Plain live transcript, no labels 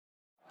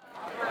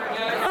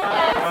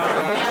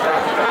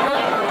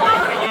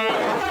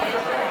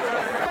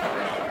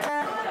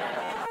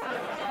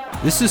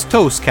This is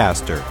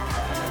Toastcaster,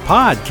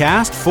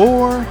 podcast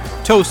for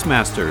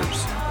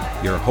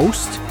Toastmasters. Your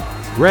host,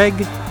 Greg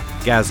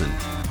Gazin.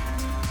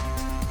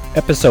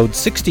 Episode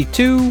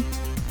 62,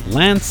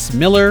 Lance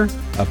Miller,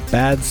 a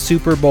bad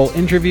Super Bowl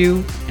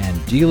interview,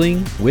 and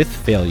dealing with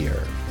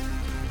failure.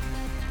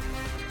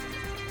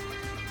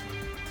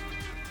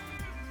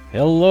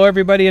 Hello,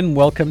 everybody, and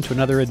welcome to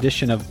another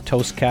edition of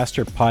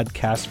Toastcaster,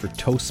 podcast for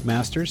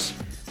Toastmasters.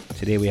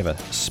 Today we have a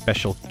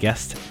special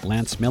guest,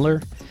 Lance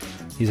Miller.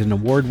 He's an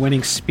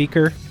award-winning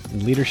speaker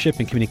and leadership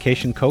and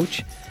communication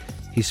coach.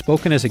 He's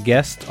spoken as a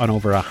guest on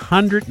over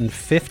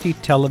 150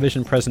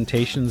 television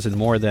presentations in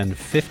more than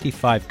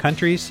 55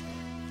 countries.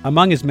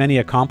 Among his many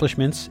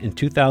accomplishments, in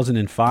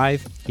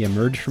 2005, he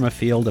emerged from a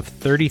field of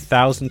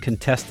 30,000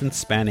 contestants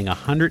spanning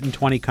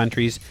 120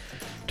 countries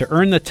to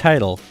earn the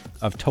title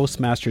of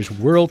Toastmasters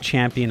World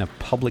Champion of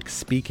Public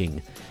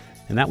Speaking.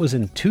 And that was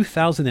in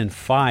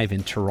 2005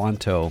 in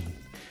Toronto.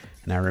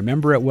 And I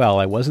remember it well.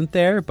 I wasn't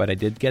there, but I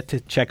did get to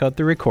check out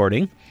the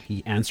recording.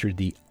 He answered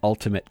the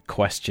ultimate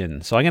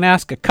question. So I'm going to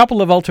ask a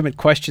couple of ultimate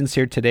questions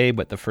here today,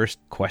 but the first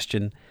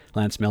question,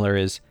 Lance Miller,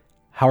 is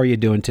how are you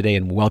doing today,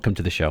 and welcome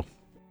to the show.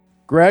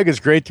 Greg, it's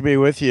great to be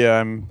with you.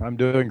 I'm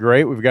doing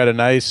great. We've got a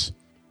nice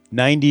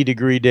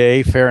 90-degree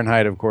day,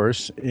 Fahrenheit, of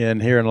course,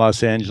 here in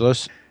Los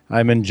Angeles.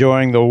 I'm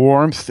enjoying the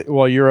warmth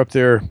while you're up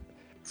there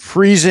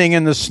freezing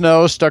in the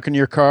snow, stuck in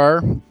your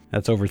car.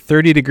 That's over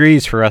 30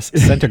 degrees for us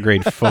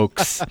centigrade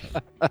folks.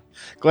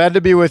 Glad to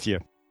be with you.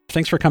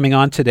 Thanks for coming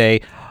on today.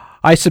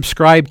 I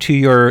subscribe to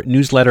your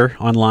newsletter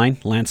online,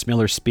 Lance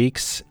Miller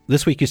Speaks.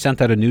 This week you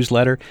sent out a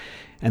newsletter,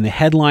 and the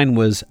headline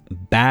was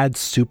Bad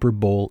Super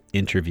Bowl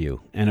Interview.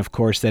 And of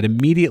course, that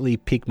immediately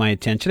piqued my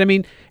attention. I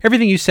mean,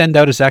 everything you send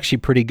out is actually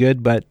pretty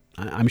good, but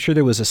I'm sure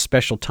there was a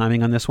special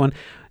timing on this one.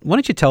 Why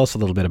don't you tell us a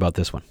little bit about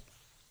this one?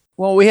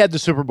 Well, we had the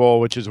Super Bowl,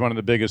 which is one of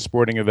the biggest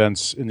sporting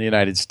events in the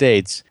United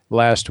States,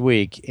 last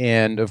week.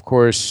 And, of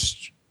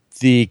course,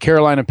 the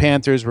Carolina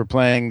Panthers were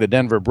playing the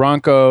Denver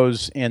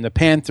Broncos, and the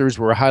Panthers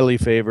were highly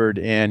favored.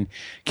 And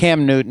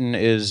Cam Newton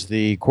is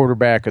the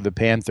quarterback of the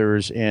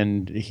Panthers,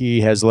 and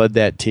he has led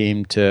that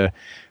team to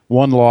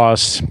one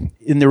loss.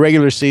 In the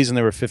regular season,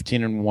 they were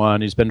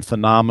 15-1. He's been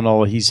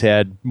phenomenal. He's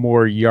had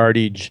more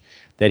yardage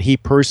that he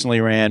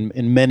personally ran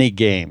in many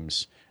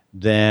games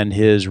than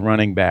his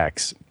running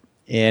backs.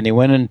 And he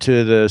went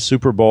into the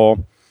Super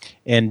Bowl,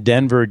 and the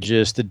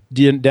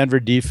Denver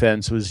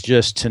defense was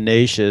just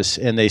tenacious,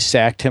 and they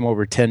sacked him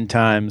over 10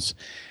 times,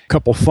 a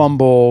couple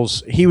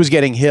fumbles. He was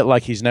getting hit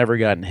like he's never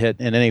gotten hit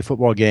in any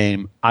football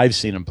game I've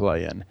seen him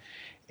play in.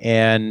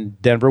 And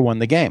Denver won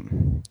the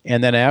game.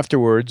 And then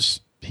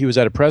afterwards, he was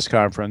at a press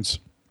conference.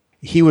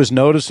 He was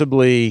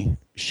noticeably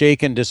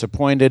shaken,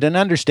 disappointed, and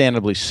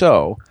understandably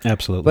so.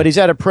 Absolutely. But he's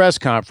at a press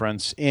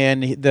conference,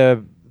 and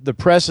the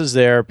press is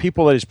there,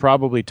 people that he's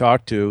probably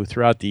talked to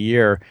throughout the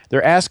year.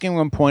 They're asking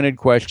him pointed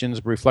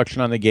questions,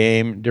 reflection on the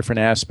game, different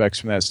aspects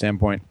from that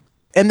standpoint.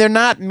 And they're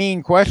not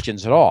mean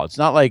questions at all. It's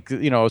not like,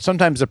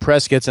 sometimes the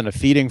press gets in a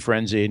feeding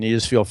frenzy and you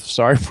just feel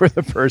sorry for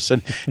the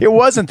person. It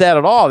wasn't that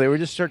at all. They were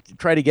just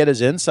trying to get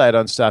his insight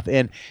on stuff.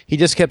 And he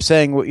just kept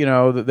saying,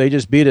 they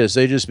just beat us.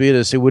 They just beat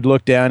us. He would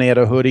look down. He had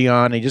a hoodie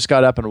on. He just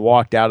got up and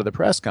walked out of the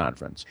press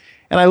conference.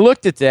 And I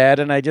looked at that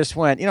and I just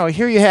went,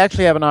 here you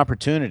actually have an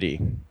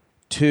opportunity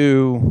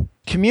to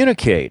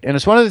communicate. And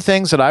it's one of the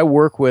things that I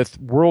work with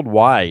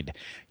worldwide.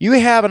 You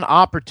have an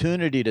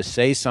opportunity to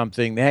say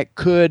something that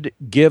could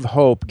give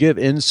hope, give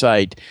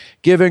insight,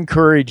 give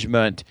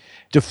encouragement,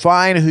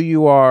 define who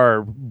you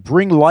are,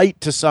 bring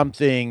light to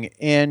something,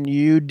 and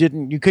you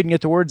couldn't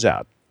get the words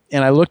out.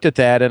 And I looked at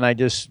that and I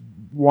just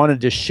wanted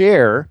to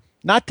share,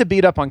 not to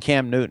beat up on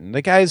Cam Newton.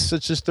 The guy's,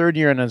 it's his third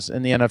year in the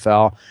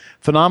NFL.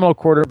 Phenomenal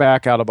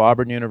quarterback out of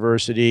Auburn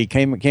University,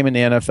 came in the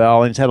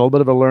NFL, and he's had a little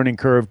bit of a learning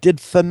curve. Did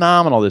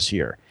phenomenal this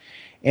year.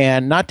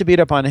 And not to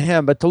beat up on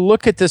him, but to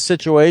look at this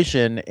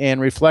situation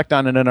and reflect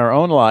on it in our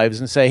own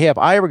lives and say, hey, if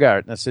I ever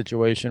got in a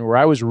situation where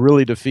I was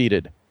really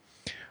defeated,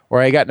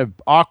 or I got in an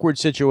awkward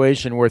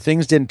situation where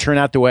things didn't turn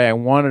out the way I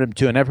wanted them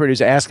to, and everybody's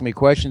asking me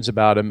questions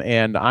about them,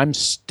 and I'm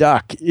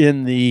stuck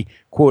in the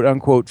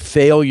quote-unquote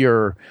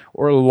failure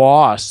or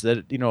loss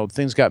that,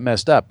 things got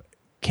messed up,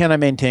 can I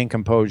maintain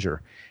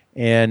composure?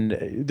 And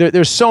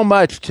there's so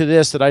much to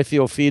this that I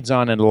feel feeds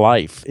on in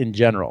life in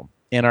general,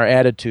 and our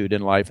attitude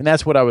in life. And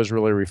that's what I was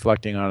really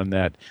reflecting on in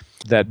that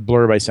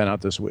blurb I sent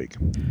out this week.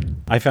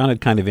 I found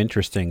it kind of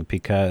interesting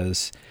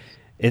because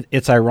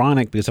it's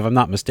ironic because if I'm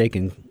not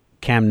mistaken,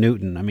 Cam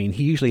Newton,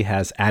 he usually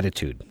has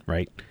attitude,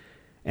 right?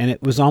 And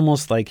it was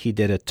almost like he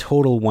did a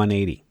total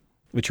 180,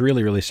 which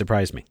really, really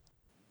surprised me.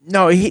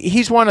 No,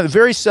 he's one of the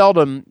very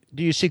seldom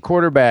do you see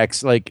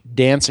quarterbacks like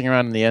dancing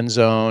around in the end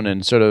zone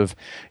and sort of,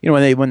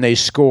 when they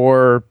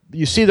score,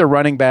 you see the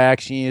running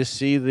backs and you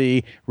see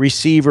the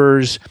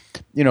receivers,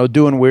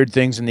 doing weird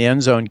things in the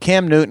end zone.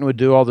 Cam Newton would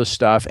do all this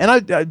stuff. And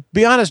I'd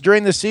be honest,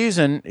 during the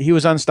season, he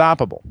was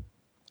unstoppable.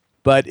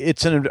 But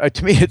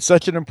to me, it's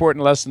such an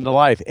important lesson to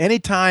life.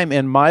 Anytime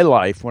in my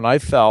life when I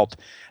felt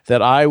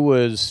that I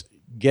was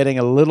getting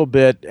a little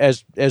bit,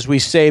 as we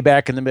say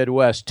back in the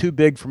Midwest, too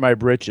big for my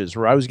britches,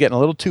 where I was getting a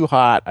little too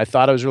hot. I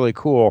thought I was really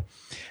cool.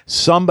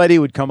 Somebody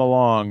would come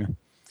along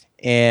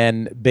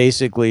and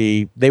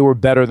basically they were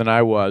better than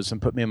I was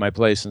and put me in my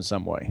place in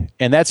some way.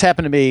 And that's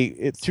happened to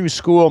me through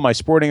school, my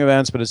sporting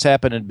events, but it's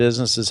happened in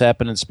business, it's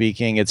happened in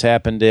speaking, it's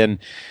happened in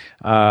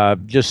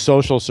just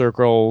social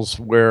circles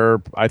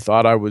where I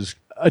thought I was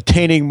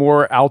attaining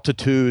more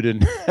altitude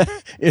and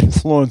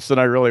influence than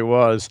I really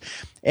was.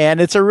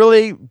 And it's a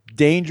really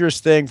dangerous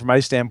thing from my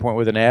standpoint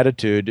with an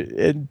attitude.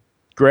 And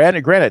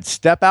granted,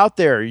 step out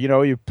there,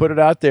 you put it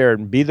out there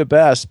and be the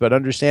best, but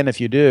understand if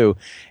you do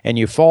and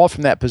you fall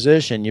from that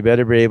position, you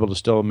better be able to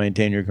still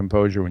maintain your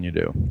composure when you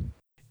do.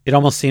 It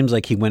almost seems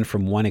like he went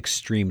from one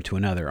extreme to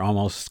another,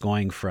 almost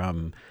going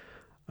from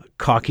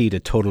cocky to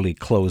totally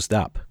closed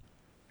up.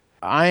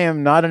 I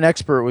am not an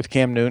expert with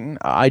Cam Newton.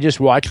 I just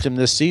watched him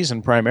this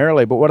season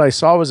primarily, but what I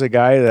saw was a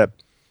guy that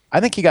I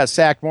think he got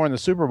sacked more in the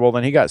Super Bowl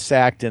than he got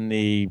sacked in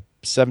the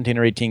 17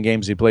 or 18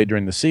 games he played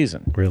during the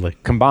season. Really?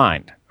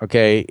 Combined.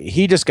 Okay.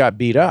 He just got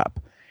beat up.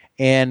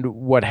 And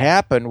what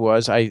happened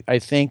was I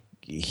think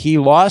he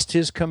lost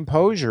his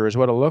composure is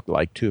what it looked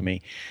like to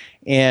me.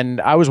 And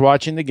I was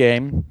watching the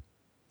game.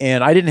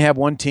 And I didn't have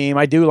one team.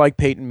 I do like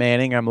Peyton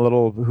Manning.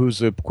 Who's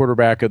the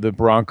quarterback of the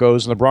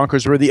Broncos, and the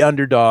Broncos were the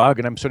underdog,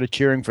 and I'm sort of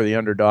cheering for the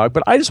underdog.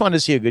 But I just wanted to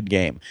see a good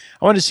game.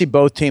 I wanted to see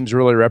both teams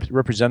really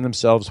represent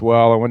themselves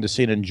well. I wanted to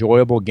see an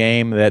enjoyable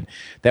game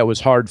that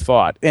was hard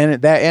fought,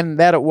 and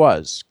that it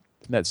was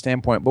from that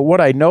standpoint. But what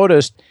I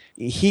noticed,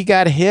 he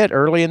got hit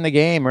early in the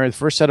game or the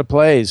first set of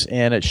plays,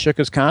 and it shook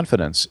his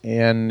confidence.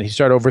 And he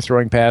started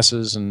overthrowing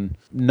passes and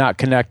not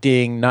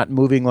connecting, not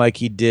moving like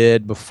he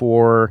did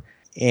before,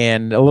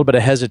 and a little bit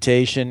of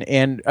hesitation.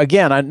 And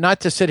again, not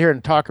to sit here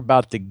and talk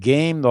about the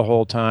game the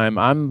whole time.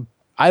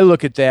 I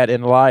look at that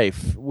in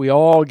life. We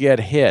all get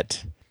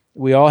hit.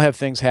 We all have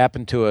things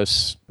happen to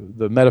us,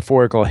 the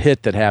metaphorical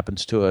hit that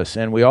happens to us,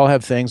 and we all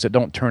have things that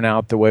don't turn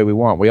out the way we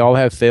want. We all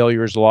have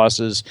failures,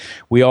 losses.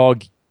 We all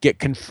get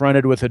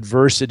confronted with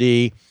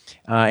adversity,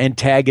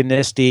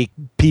 antagonistic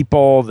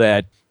people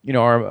that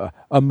are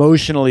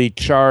emotionally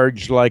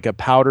charged like a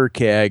powder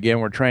keg, and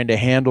we're trying to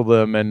handle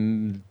them,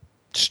 and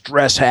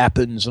stress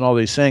happens and all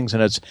these things.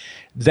 And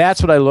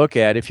that's what I look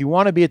at. If you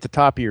want to be at the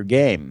top of your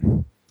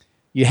game,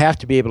 you have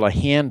to be able to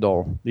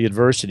handle the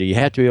adversity. You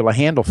have to be able to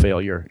handle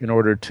failure in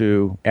order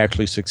to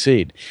actually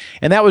succeed.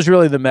 And that was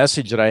really the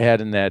message that I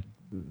had in that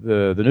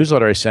the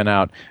newsletter I sent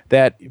out,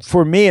 that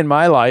for me in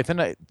my life,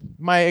 and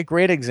my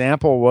great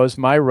example was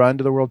my run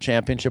to the World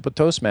Championship with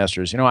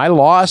Toastmasters. I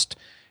lost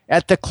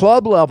at the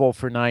club level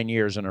for 9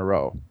 years in a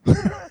row.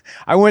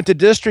 I went to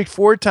district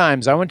 4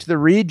 times. I went to the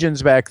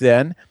regions back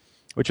then,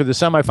 which are the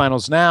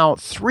semifinals now,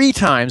 3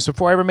 times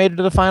before I ever made it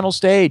to the final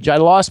stage. I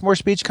lost more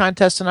speech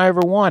contests than I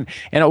ever won.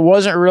 And it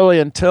wasn't really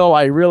until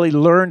I really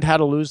learned how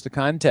to lose the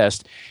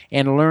contest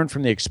and learned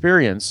from the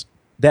experience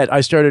that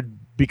I started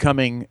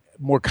becoming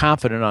more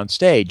confident on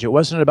stage. It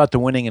wasn't about the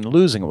winning and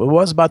losing. It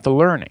was about the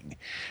learning.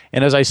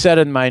 And as I said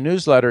in my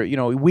newsletter,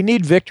 we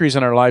need victories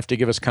in our life to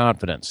give us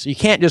confidence. You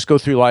can't just go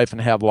through life and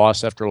have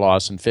loss after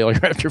loss and failure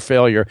after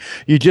failure.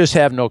 You just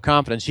have no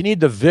confidence. You need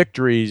the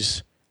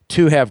victories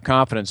to have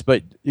confidence,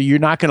 but you're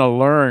not going to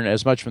learn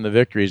as much from the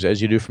victories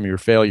as you do from your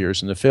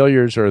failures. And the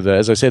failures are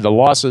as I say, the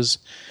losses.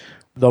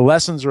 The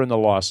lessons are in the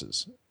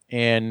losses.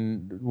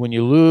 And when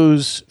you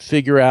lose,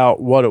 figure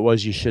out what it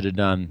was you should have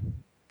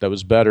done that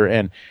was better.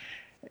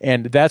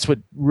 And that's what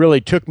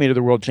really took me to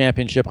the World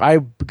Championship. I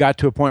got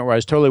to a point where I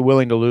was totally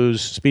willing to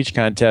lose speech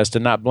contest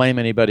and not blame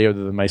anybody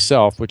other than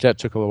myself, which that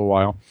took a little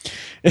while.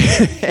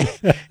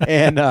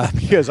 And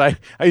because I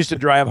used to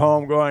drive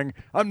home going,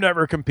 I'm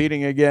never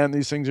competing again.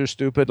 These things are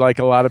stupid, like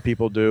a lot of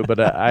people do. But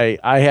I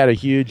had a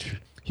huge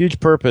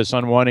purpose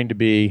on wanting to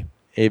be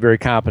a very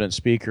competent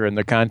speaker, and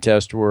the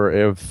contests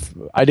were,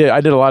 I did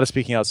a lot of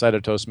speaking outside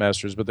of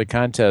Toastmasters, but the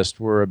contests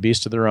were a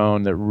beast of their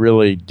own that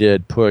really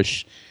did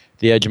push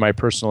the edge of my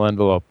personal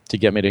envelope to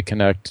get me to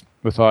connect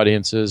with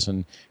audiences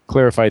and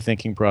clarify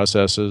thinking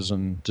processes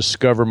and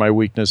discover my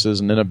weaknesses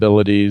and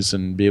inabilities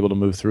and be able to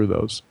move through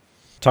those.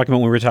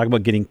 When we were talking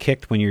about getting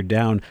kicked when you're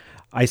down,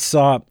 I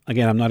saw,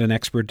 again, I'm not an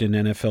expert in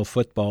NFL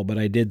football, but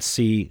I did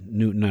see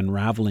Newton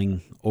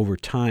unraveling over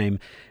time.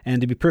 And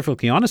to be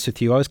perfectly honest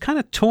with you, I was kind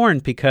of torn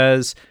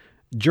because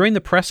during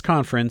the press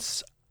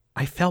conference,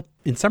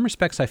 in some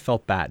respects, I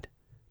felt bad.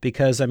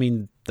 Because,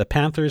 the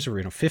Panthers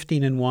were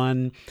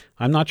 15-1.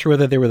 I'm not sure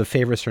whether they were the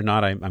favorites or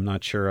not. I'm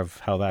not sure of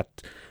how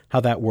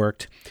that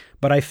worked.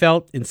 But I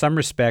felt, in some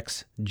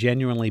respects,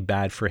 genuinely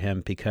bad for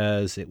him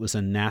because it was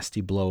a nasty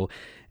blow.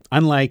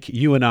 Unlike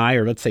you and I,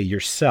 or let's say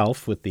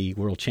yourself with the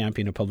world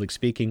champion of public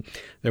speaking,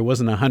 there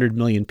wasn't 100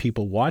 million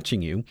people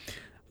watching you.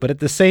 But at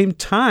the same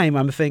time,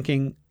 I'm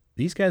thinking,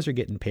 these guys are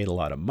getting paid a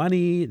lot of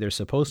money. They're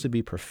supposed to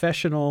be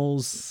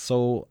professionals.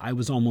 So I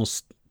was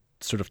almost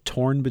sort of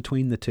torn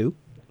between the two.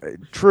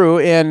 True,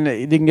 and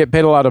they can get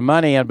paid a lot of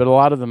money, but a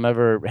lot of them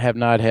have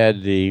not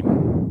had the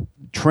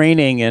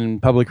training in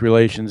public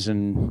relations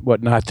and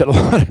whatnot that a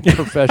lot of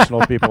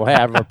professional people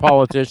have, or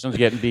politicians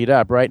getting beat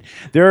up, right?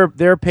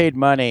 They're paid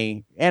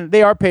money, and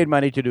they are paid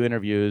money to do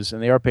interviews,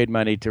 and they are paid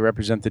money to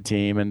represent the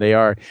team, and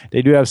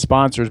they do have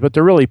sponsors, but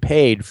they're really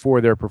paid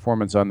for their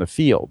performance on the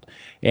field.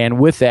 And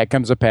with that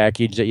comes a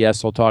package that,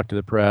 yes, they'll talk to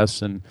the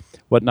press and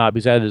whatnot,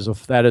 because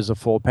that is a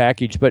full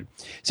package. But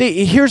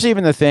see, here's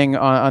even the thing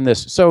on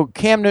this. So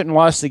Cam Newton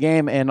lost the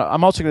game, and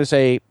I'm also going to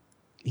say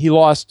he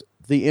lost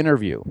the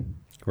interview.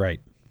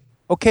 Right.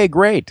 Okay,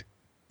 great.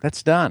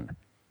 That's done.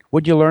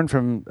 What'd you learn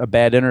from a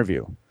bad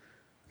interview?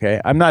 Okay,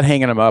 I'm not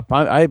hanging him up.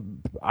 I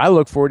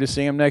look forward to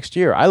seeing him next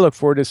year. I look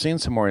forward to seeing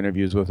some more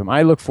interviews with him.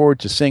 I look forward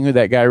to seeing who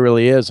that guy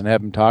really is and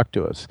have him talk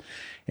to us.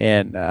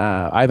 And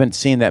I haven't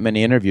seen that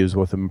many interviews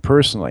with him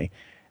personally.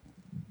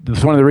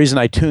 That's one of the reasons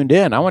I tuned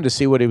in. I wanted to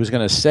see what he was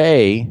going to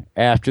say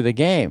after the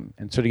game,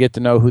 and so to get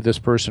to know who this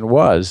person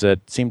was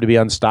that seemed to be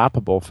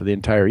unstoppable for the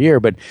entire year.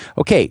 But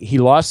okay, he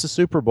lost the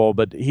Super Bowl,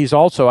 but he's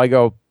also,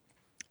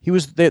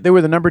 they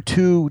were the number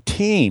 2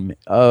 team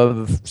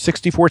of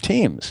 64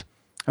 teams.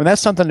 I mean,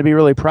 that's something to be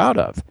really proud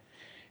of.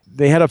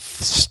 They had a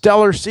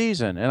stellar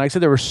season, and like I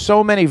said, there were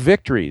so many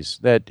victories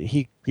that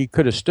he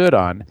could have stood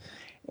on,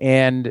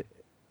 and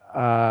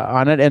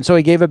on it, and so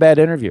he gave a bad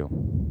interview.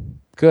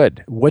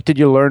 Good. What did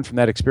you learn from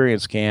that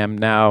experience, Cam?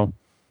 Now,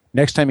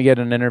 next time you get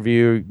an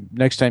interview,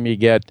 next time you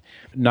get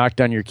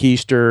knocked on your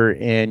keister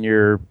and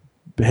your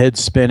head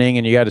spinning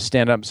and you got to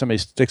stand up and somebody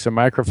sticks a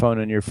microphone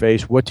in your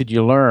face, what did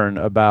you learn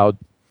about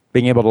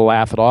being able to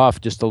laugh it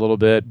off just a little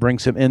bit, bring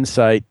some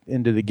insight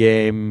into the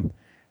game,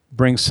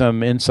 bring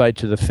some insight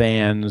to the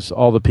fans,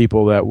 all the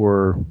people that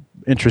were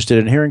interested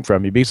in hearing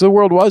from you, because the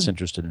world was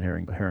interested in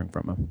hearing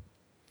from him.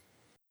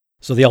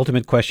 So the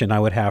ultimate question I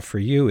would have for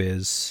you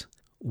is,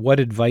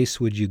 what advice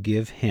would you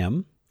give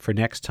him for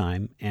next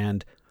time?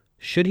 And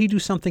should he do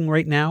something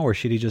right now, or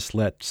should he just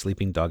let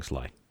sleeping dogs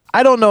lie?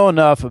 I don't know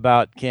enough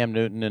about Cam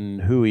Newton and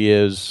who he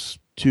is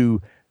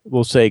to,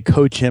 we'll say,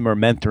 coach him or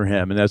mentor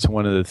him. And that's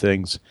one of the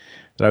things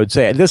that I would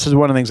say. And this is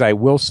one of the things I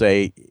will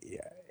say,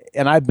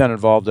 and I've been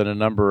involved in a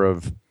number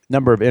of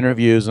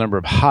interviews, a number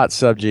of hot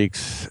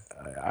subjects.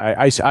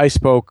 I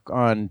spoke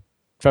on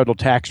federal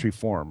tax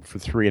reform for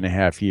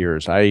 3.5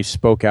 years. I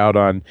spoke out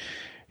on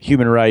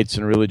human rights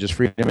and religious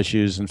freedom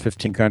issues in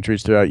 15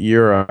 countries throughout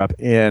Europe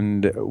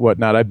and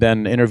whatnot. I've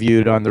been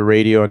interviewed on the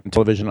radio and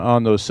television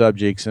on those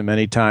subjects, and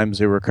many times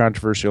they were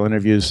controversial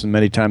interviews, and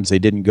many times they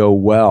didn't go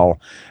well.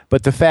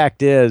 But the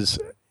fact is,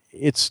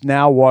 it's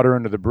now water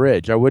under the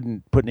bridge. I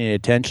wouldn't put any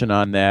attention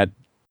on that.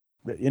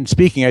 In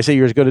speaking, I say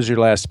you're as good as your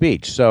last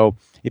speech. So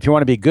if you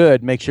want to be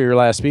good, make sure your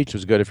last speech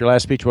was good. If your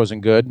last speech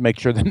wasn't good, make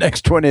sure the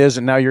next one is,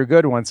 and now you're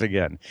good once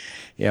again.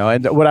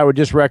 And what I would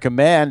just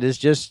recommend is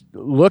just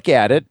look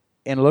at it,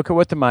 and look at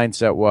what the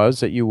mindset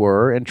was that you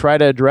were, and try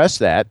to address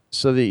that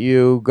so that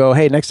you go,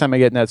 hey, next time I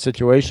get in that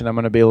situation, I'm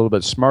going to be a little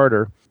bit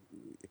smarter.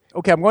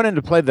 Okay, I'm going in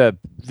to play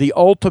the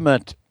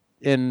ultimate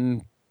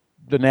in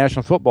the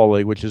National Football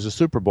League, which is the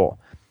Super Bowl.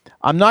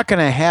 I'm not going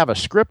to have a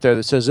script there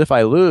that says, if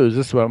I lose,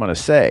 this is what I'm going to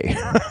say.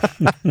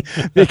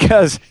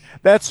 Because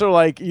that's sort of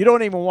like, you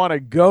don't even want to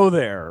go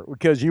there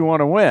because you want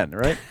to win,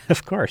 right?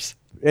 Of course.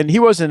 And he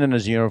wasn't in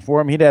his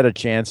uniform. He'd had a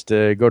chance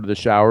to go to the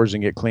showers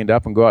and get cleaned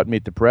up and go out and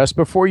meet the press.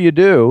 Before you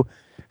do,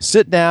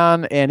 sit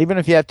down, and even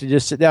if you have to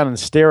just sit down and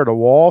stare at a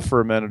wall for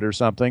a minute or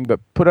something,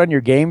 but put on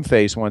your game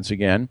face once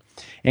again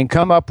and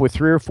come up with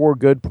 3 or 4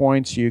 good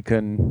points you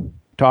can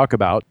talk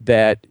about,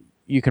 that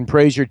you can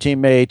praise your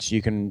teammates,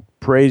 you can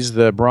praise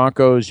the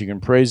Broncos, you can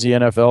praise the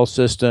NFL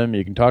system,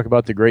 you can talk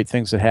about the great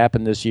things that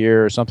happened this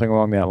year or something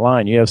along that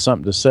line. You have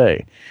something to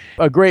say.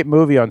 A great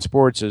movie on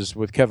sports is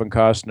with Kevin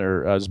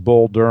Costner as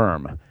Bull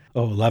Durham.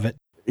 Oh, love it.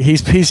 He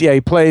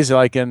plays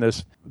like in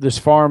this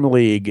farm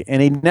league, and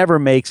he never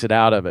makes it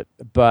out of it.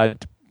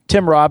 But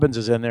Tim Robbins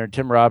is in there, and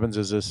Tim Robbins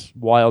is this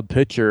wild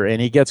pitcher,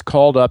 and he gets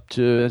called up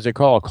to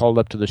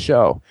the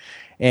show.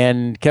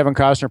 And Kevin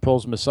Costner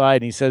pulls him aside,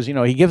 and he says,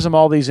 he gives him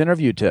all these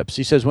interview tips.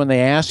 He says, when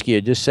they ask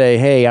you, just say,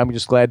 hey, I'm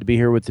just glad to be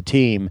here with the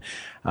team.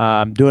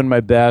 I'm doing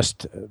my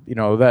best.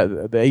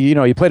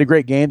 You played a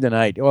great game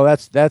tonight. Well,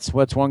 that's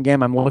what's one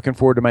game. I'm looking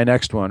forward to my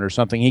next one or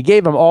something. He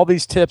gave him all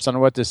these tips on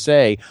what to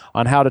say,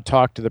 on how to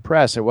talk to the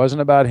press. It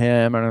wasn't about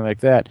him or anything like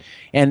that.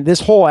 And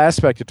this whole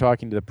aspect of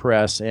talking to the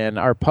press and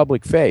our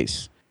public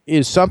face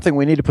is something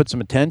we need to put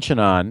some attention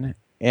on.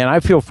 And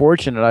I feel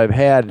fortunate I've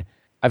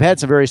had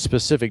some very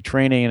specific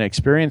training and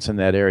experience in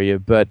that area,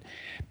 but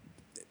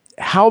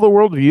how the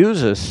world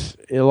views us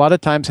a lot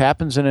of times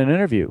happens in an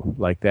interview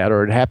like that,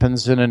 or it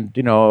happens in an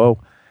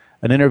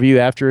interview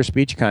after a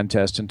speech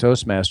contest in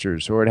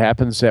Toastmasters, or it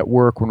happens at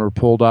work when we're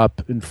pulled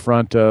up in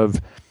front of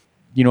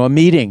a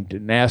meeting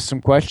and ask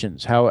some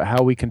questions,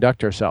 how we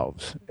conduct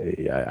ourselves.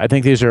 I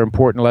think these are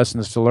important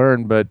lessons to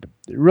learn, but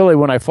really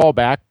when I fall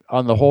back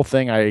on the whole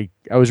thing I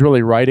was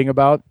really writing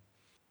about,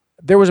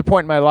 there was a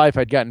point in my life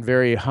I'd gotten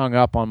very hung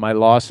up on my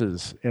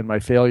losses and my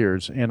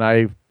failures, and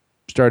I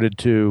started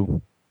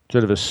to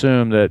sort of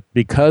assume that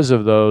because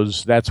of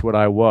those, that's what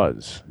I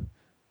was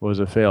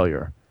a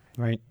failure.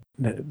 Right.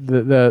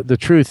 The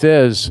truth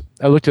is,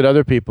 I looked at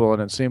other people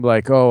and it seemed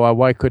like, oh,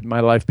 why couldn't my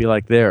life be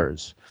like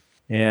theirs?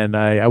 And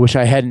I wish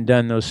I hadn't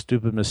done those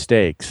stupid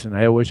mistakes, and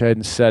I wish I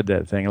hadn't said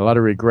that thing. A lot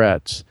of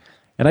regrets.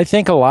 And I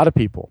think a lot of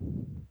people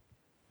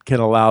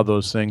can allow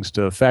those things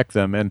to affect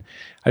them. And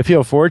I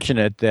feel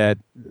fortunate that,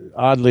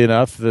 oddly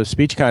enough, the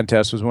speech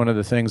contest was one of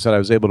the things that I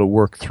was able to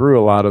work through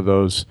a lot of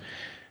those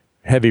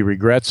heavy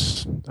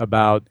regrets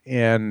about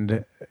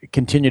and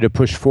continue to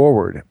push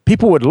forward.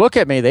 People would look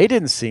at me, they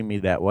didn't see me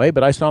that way,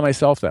 but I saw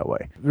myself that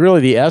way.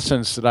 Really, the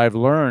essence that I've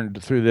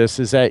learned through this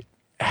is that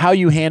how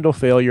you handle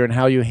failure and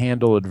how you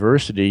handle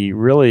adversity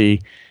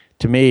really,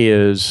 to me,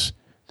 is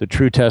the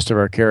true test of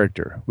our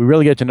character. We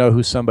really get to know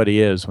who somebody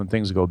is when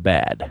things go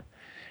bad.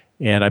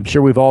 And I'm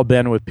sure we've all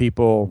been with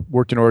people,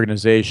 worked in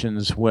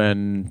organizations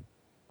when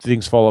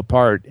things fall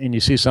apart, and you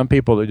see some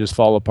people that just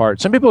fall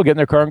apart. Some people get in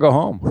their car and go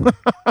home.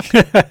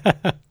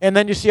 And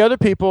then you see other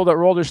people that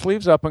roll their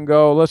sleeves up and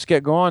go, let's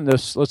get going,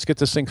 let's get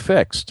this thing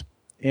fixed.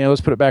 And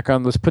let's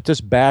put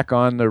this back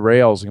on the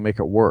rails and make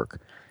it work.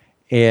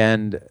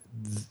 And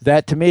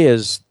that, to me,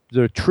 is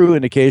the true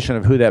indication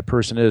of who that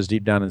person is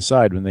deep down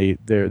inside when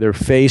they're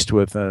faced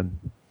with an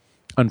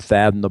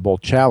unfathomable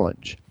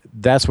challenge.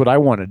 That's what I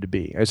wanted to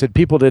be. I said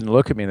people didn't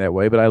look at me that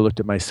way, but I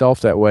looked at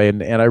myself that way.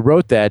 And I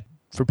wrote that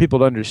for people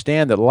to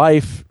understand that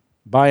life,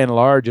 by and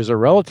large, is a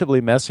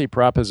relatively messy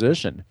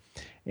proposition.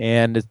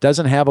 And it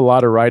doesn't have a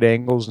lot of right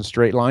angles and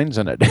straight lines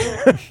in it.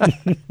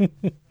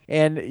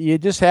 And you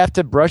just have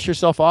to brush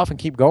yourself off and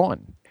keep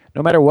going.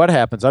 No matter what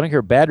happens. I don't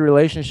care, bad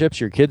relationships,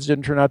 your kids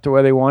didn't turn out the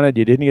way they wanted,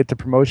 you didn't get the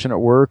promotion at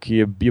work,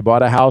 you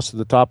bought a house at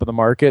the top of the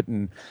market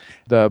and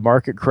the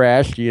market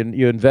crashed,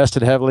 you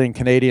invested heavily in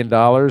Canadian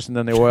dollars, and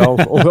then the oil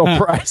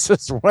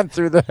prices went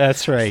through the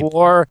That's right.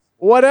 floor.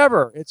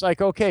 Whatever. It's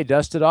like, okay,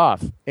 dust it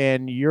off.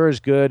 And you're as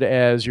good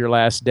as your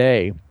last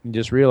day. And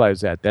just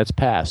realize that. That's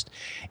past.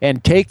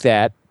 And take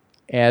that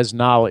as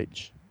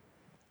knowledge.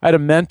 I had a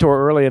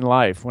mentor early in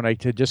life when I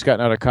had just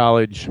gotten out of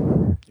college.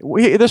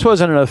 This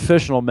wasn't an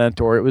official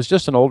mentor. It was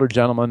just an older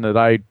gentleman that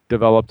I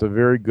developed a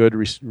very good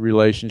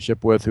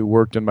relationship with who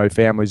worked in my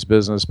family's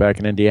business back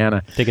in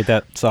Indiana. Take it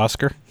that's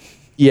Oscar?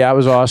 Yeah, it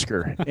was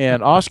Oscar.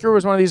 And Oscar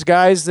was one of these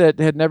guys that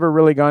had never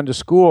really gone to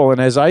school.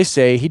 And as I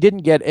say, he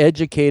didn't get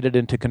educated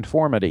into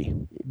conformity.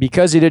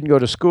 Because he didn't go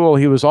to school,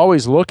 he was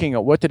always looking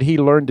at what did he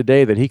learn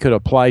today that he could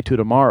apply to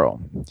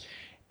tomorrow.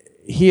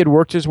 He had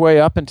worked his way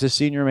up into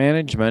senior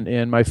management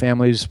in my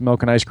family's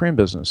milk and ice cream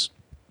business.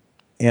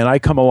 And I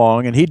come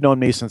along, and he'd known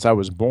me since I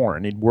was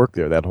born. He'd worked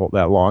there that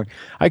long.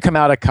 I come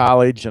out of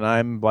college, and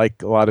I'm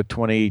like a lot of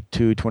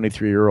 22,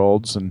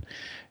 23-year-olds, and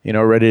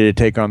ready to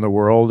take on the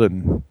world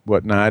and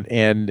whatnot.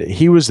 And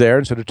he was there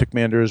and sort of took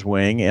me under his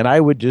wing, and I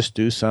would just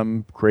do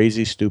some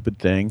crazy, stupid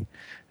thing.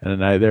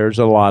 And there's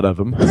a lot of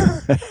them.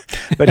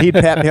 But he'd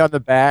pat me on the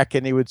back,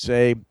 and he would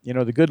say,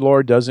 the good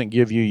Lord doesn't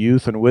give you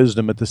youth and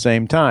wisdom at the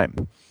same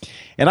time.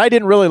 And I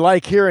didn't really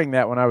like hearing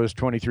that when I was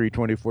 23,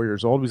 24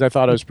 years old, because I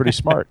thought I was pretty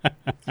smart.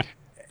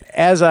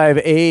 As I've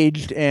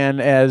aged,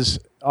 and as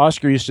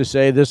Oscar used to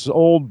say, this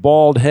old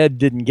bald head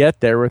didn't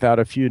get there without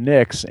a few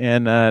nicks.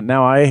 And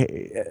now I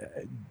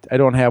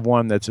don't have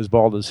one that's as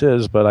bald as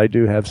his, but I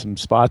do have some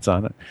spots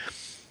on it.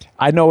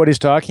 I know what he's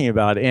talking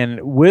about.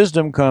 And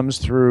wisdom comes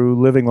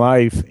through living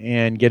life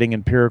and getting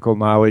empirical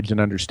knowledge and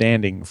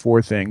understanding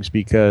for things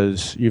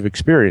because you've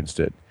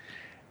experienced it.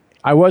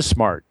 I was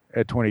smart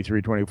at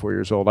 23, 24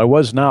 years old. I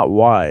was not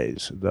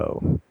wise,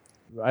 though.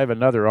 I have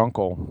another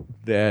uncle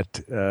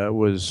that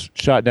was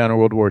shot down in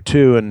World War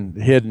II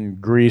and hid in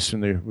Greece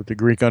with the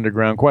Greek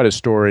underground. Quite a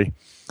story.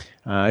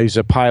 He's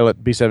a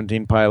pilot,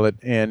 B-17 pilot,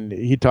 and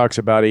he talks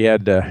about he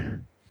had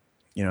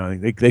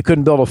they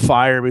couldn't build a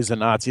fire because the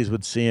Nazis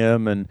would see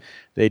him, and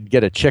they'd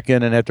get a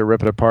chicken and have to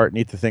rip it apart and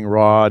eat the thing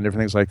raw and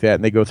different things like that,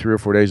 and they go 3 or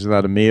 4 days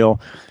without a meal.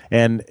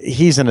 And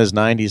he's in his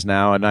 90s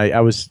now, and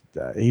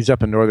he's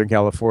up in Northern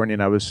California,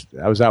 and I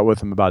was out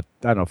with him about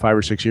 5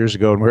 or 6 years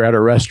ago, and we were at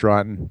a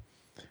restaurant,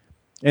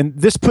 and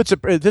this puts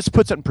it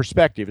in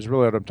perspective is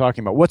really what I'm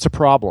talking about. What's a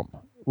problem?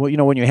 Well,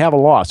 when you have a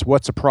loss,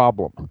 what's a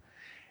problem?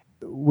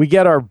 We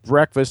get our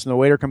breakfast, and the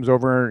waiter comes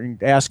over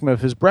and asks him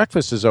if his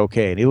breakfast is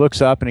okay. And he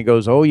looks up and he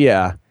goes, "Oh,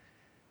 yeah."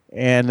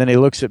 And then he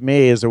looks at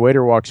me as the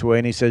waiter walks away,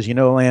 and he says,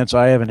 "Lance,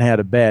 I haven't had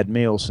a bad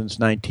meal since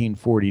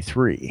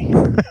 1943.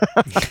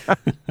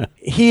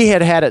 He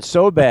had it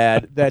so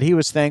bad that he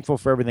was thankful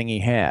for everything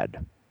he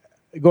had.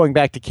 Going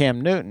back to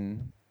Cam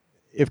Newton,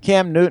 if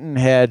Cam Newton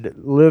had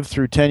lived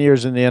through 10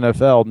 years in the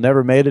NFL,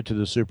 never made it to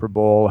the Super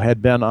Bowl, had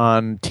been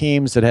on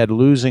teams that had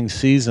losing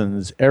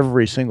seasons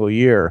every single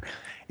year,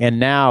 and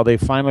now they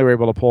finally were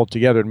able to pull it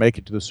together and make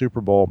it to the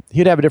Super Bowl,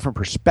 he'd have a different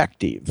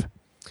perspective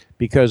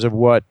because of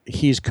what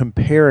he's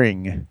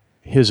comparing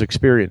his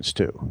experience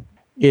to.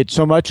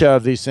 So much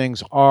of these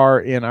things are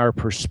in our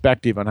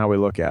perspective on how we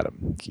look at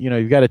them.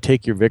 You've got to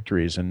take your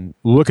victories and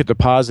look at the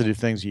positive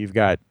things that you've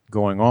got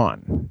going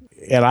on.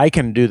 And I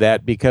can do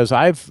that because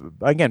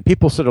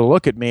people sort of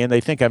look at me and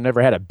they think I've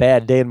never had a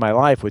bad day in my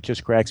life, which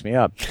just cracks me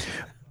up.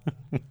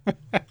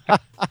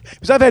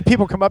 Because I've had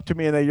people come up to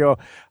me and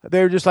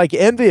they're just like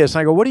envious.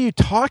 And I go, what are you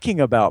talking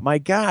about? My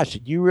gosh,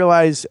 you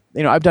realize,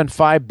 I've done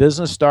 5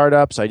 business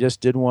startups. I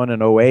just did one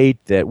in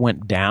 '08 that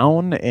went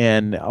down,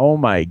 and oh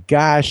my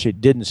gosh,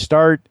 it didn't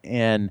start,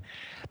 and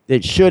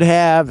it should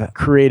have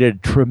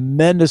created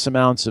tremendous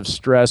amounts of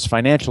stress,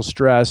 financial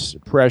stress,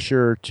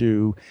 pressure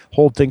to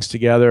hold things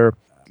together.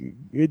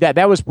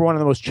 That was one of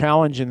the most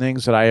challenging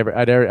things that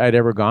I'd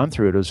ever gone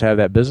through, was have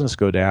that business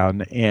go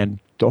down and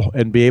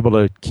be able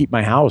to keep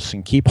my house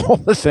and keep all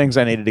the things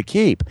I needed to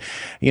keep,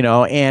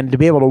 and to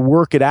be able to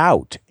work it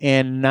out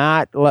and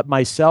not let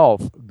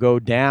myself go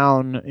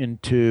down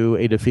into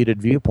a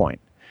defeated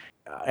viewpoint.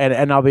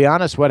 And I'll be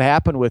honest, what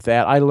happened with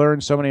that, I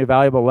learned so many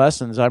valuable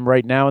lessons. I'm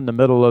right now in the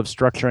middle of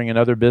structuring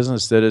another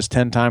business that is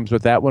 10 times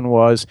what that one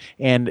was.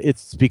 And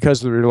it's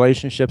because of the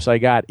relationships I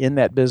got in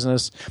that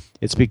business.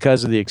 It's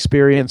because of the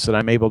experience that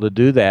I'm able to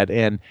do that.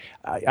 And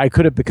I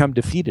could have become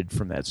defeated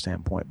from that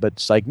standpoint. But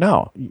it's like,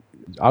 no,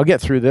 I'll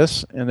get through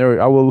this, and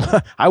I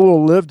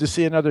will live to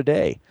see another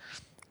day.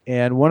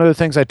 And one of the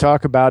things I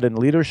talk about in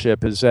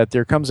leadership is that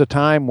there comes a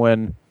time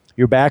when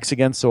your back's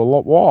against a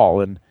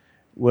wall, and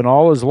when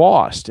all is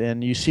lost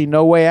and you see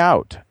no way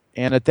out.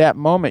 And at that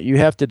moment, you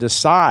have to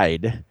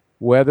decide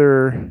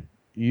whether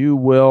you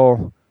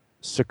will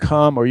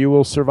succumb or you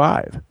will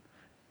survive.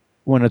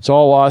 When it's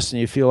all lost and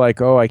you feel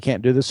like, oh, I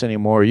can't do this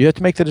anymore, you have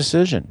to make the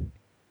decision.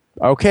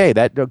 Okay,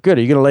 good.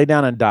 Are you going to lay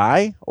down and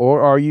die,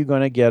 or are you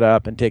going to get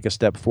up and take a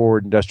step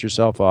forward and dust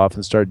yourself off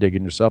and start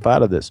digging yourself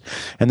out of this?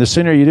 And the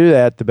sooner you do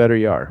that, the better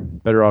you are,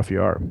 better off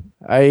you are.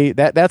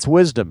 That's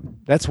wisdom.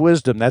 That's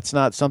wisdom. That's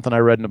not something I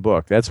read in a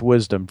book. That's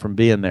wisdom from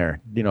being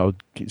there.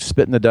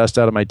 Spitting the dust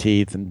out of my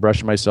teeth and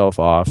brushing myself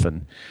off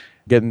and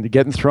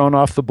getting thrown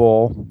off the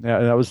bull.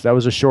 Yeah, that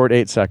was a short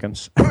 8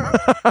 seconds.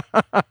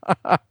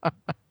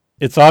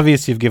 It's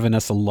obvious you've given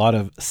us a lot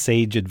of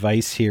sage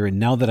advice here, and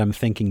now that I'm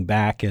thinking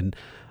back, and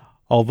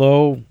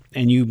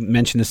you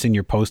mentioned this in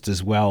your post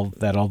as well,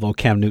 that although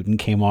Cam Newton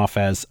came off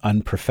as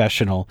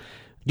unprofessional,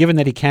 given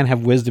that he can't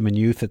have wisdom and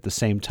youth at the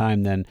same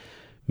time, then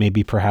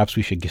maybe perhaps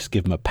we should just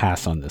give him a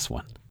pass on this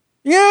one.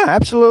 Yeah,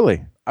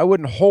 absolutely. I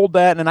wouldn't hold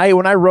that. And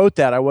when I wrote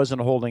that, I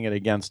wasn't holding it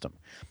against him.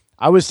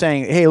 I was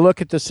saying, hey,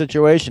 look at the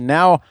situation.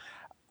 Now,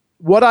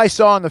 what I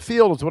saw on the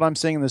field is what I'm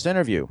seeing in this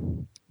interview.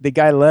 The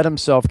guy let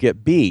himself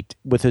get beat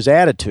with his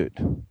attitude.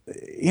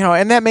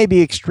 And that may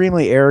be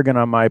extremely arrogant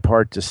on my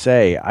part to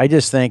say. I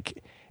just think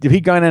if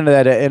he'd gone into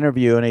that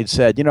interview and he'd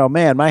said,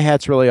 man, my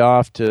hat's really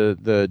off to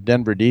the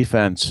Denver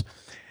defense.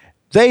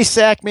 They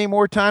sacked me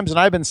more times than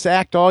I've been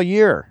sacked all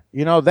year.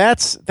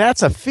 That's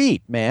a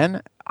feat,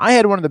 man. I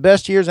had one of the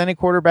best years any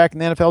quarterback in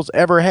the NFL's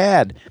ever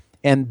had.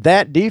 And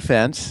that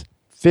defense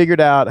figured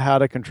out how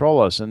to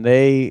control us. And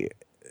I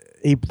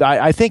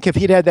think if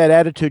he'd had that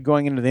attitude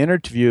going into the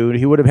interview,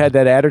 he would have had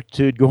that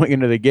attitude going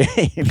into the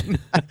game.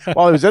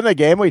 While he was in the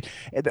game,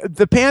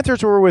 the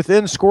Panthers were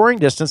within scoring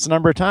distance a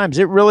number of times.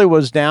 It really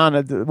was down.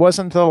 It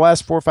wasn't until the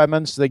last 4 or 5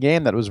 minutes of the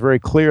game that it was very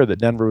clear that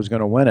Denver was going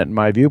to win it, in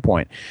my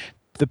viewpoint.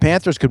 The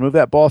Panthers could move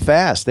that ball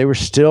fast. They were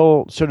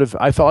still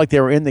I felt like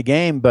they were in the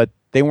game, but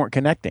they weren't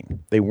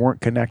connecting. They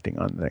weren't connecting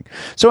on the thing.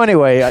 So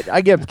anyway,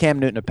 I give Cam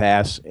Newton a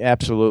pass,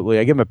 absolutely.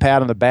 I give him a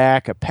pat on the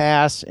back, a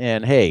pass,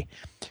 and hey,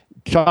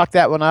 chalk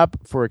that one up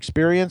for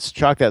experience.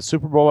 Chalk that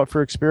Super Bowl up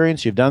for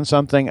experience. You've done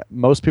something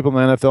most people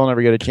in the NFL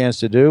never get a chance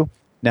to do.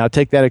 Now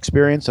take that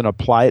experience and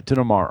apply it to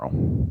tomorrow.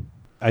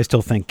 I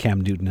still think Cam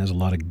Newton has a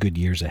lot of good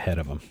years ahead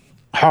of him.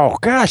 Oh,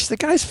 gosh, the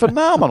guy's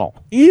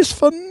phenomenal. He's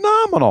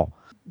phenomenal.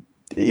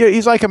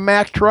 He's like a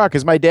Mack truck.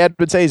 As my dad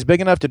would say, he's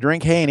big enough to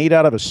drink hay and eat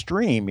out of a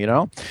stream,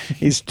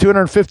 He's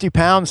 250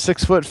 pounds,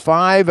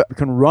 6'5",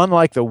 can run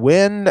like the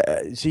wind.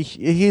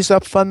 He's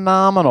a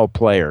phenomenal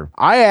player.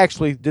 I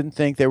actually didn't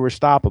think they were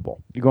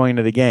stoppable going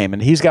into the game.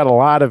 And he's got a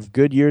lot of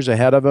good years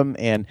ahead of him.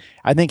 And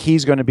I think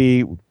he's going to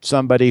be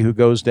somebody who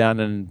goes down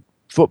in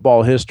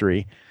football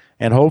history.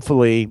 And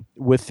hopefully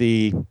with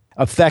the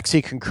effects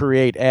he can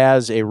create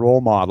as a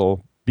role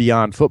model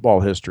beyond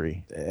football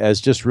history, as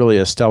just really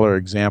a stellar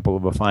example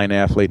of a fine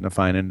athlete and a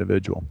fine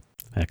individual.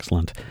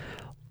 Excellent.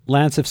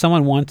 Lance, if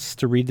someone wants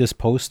to read this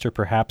post or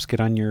perhaps get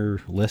on your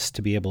list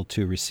to be able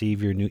to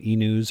receive your new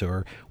e-news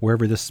or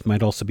wherever this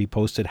might also be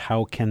posted,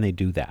 how can they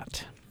do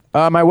that?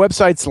 My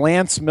website's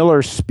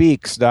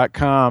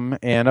lancemillerspeaks.com,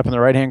 and up in the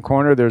right-hand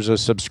corner, there's a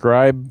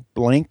subscribe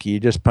link. You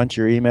just punch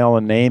your email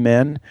and name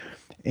in.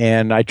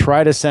 And I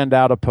try to send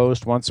out a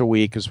post once a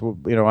week because,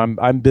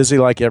 I'm busy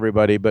like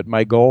everybody, but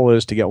my goal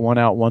is to get one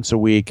out once a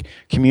week,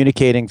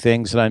 communicating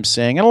things that I'm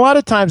seeing. And a lot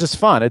of times it's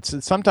fun.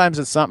 Sometimes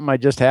it's something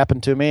that just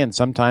happened to me, and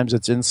sometimes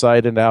it's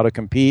insight into how to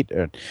compete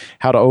and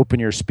how to open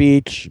your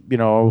speech,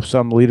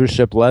 some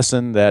leadership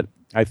lesson that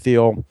I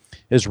feel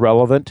is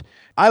relevant.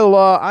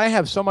 I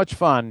have so much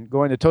fun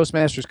going to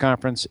Toastmasters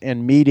Conference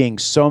and meeting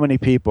so many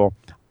people.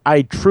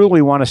 I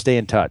truly want to stay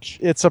in touch.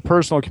 It's a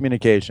personal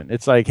communication.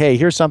 It's like, hey,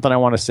 here's something I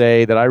want to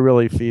say that I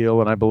really feel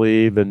and I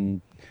believe,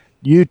 and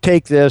you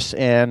take this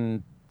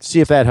and see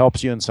if that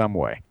helps you in some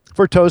way.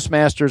 For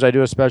Toastmasters, I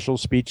do a special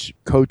speech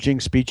coaching,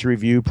 speech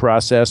review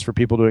process for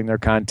people doing their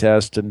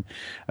contest and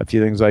a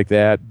few things like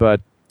that. But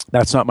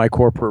That's not my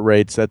corporate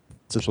rates. That's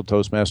the official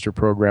Toastmaster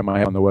program I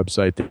have on the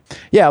website.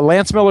 Yeah,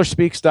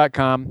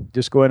 LanceMillerSpeaks.com.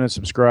 Just go in and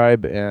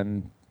subscribe,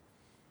 and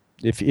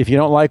if you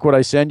don't like what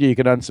I send you, you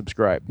can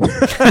unsubscribe.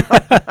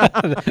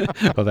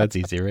 Oh, that's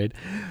easy, right?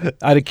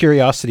 Out of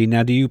curiosity,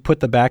 now, do you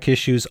put the back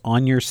issues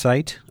on your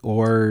site,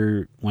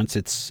 or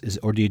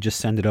or do you just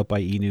send it out by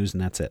e-news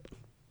and that's it?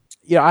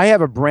 Yeah, I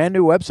have a brand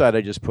new website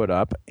I just put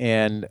up,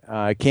 and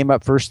it came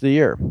up first of the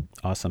year.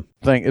 Awesome.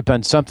 It's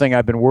been something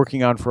I've been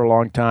working on for a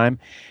long time.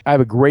 I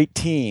have a great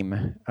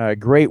team, a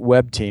great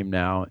web team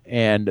now,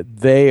 and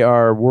they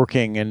are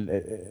working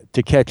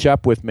to catch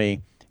up with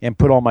me and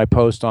put all my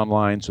posts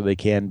online so they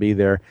can be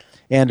there.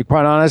 And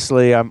quite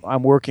honestly,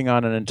 I'm working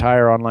on an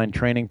entire online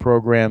training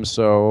program,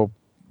 so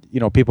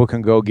people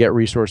can go get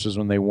resources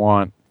when they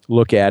want,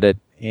 look at it,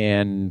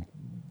 and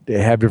they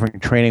have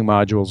different training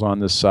modules on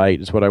this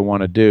site is what I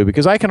want to do,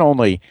 because I've got a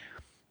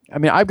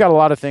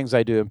lot of things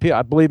I do. And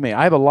believe me,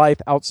 I have a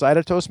life outside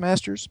of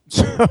Toastmasters.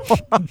 So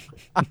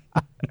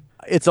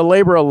it's a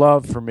labor of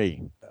love for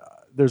me.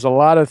 There's a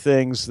lot of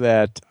things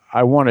that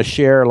I want to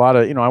share.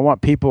 I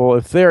want people,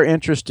 if they're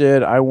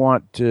interested, I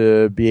want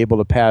to be able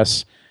to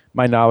pass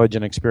my knowledge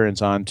and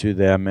experience on to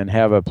them and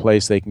have a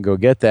place they can go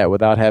get that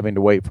without having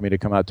to wait for me to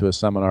come out to a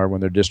seminar when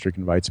their district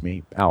invites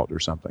me out or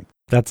something.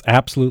 That's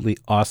absolutely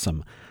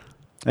awesome.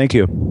 Thank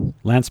you.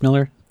 Lance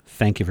Miller,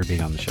 thank you for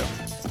being on the show.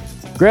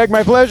 Greg,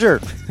 my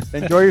pleasure.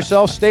 Enjoy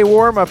yourself. Stay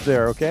warm up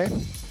there, okay?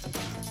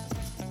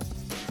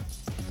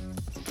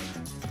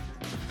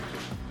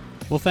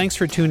 Well, thanks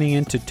for tuning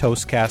in to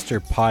Toastcaster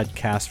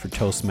Podcast for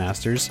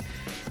Toastmasters.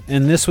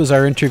 And this was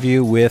our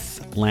interview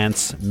with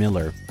Lance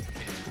Miller.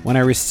 When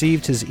I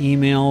received his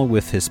email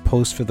with his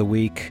post for the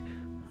week,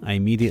 I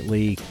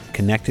immediately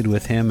connected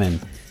with him, and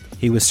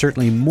he was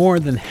certainly more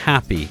than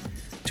happy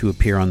to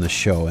appear on the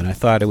show. And I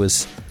thought it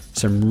was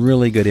some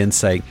really good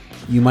insight.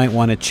 You might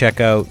want to check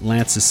out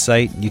Lance's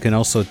site. You can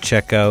also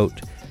check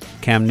out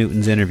Cam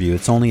Newton's interview.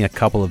 It's only a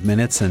couple of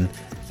minutes, and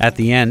at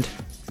the end,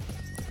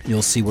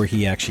 you'll see where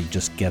he actually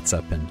just gets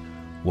up and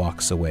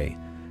walks away.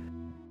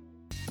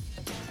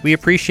 We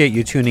appreciate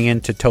you tuning in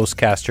to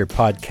Toastcaster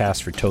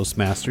Podcast for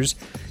Toastmasters.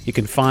 You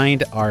can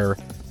find our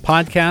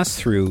podcast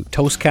through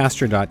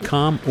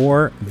toastcaster.com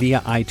or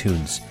via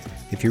iTunes.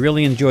 If you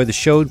really enjoy the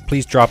show,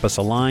 please drop us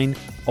a line.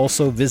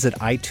 Also, visit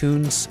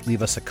iTunes,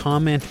 leave us a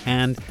comment,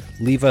 and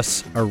leave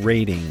us a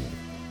rating.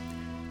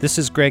 This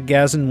is Greg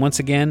Gazin. Once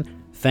again,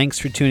 thanks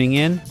for tuning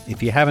in.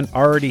 If you haven't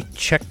already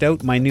checked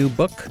out my new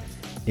book,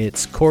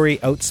 it's Corey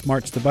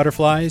Outsmarts the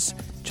Butterflies.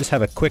 Just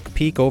have a quick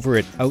peek over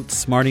at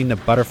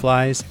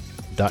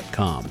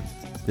outsmartingthebutterflies.com.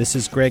 This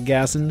is Greg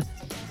Gazin.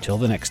 Till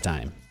the next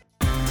time.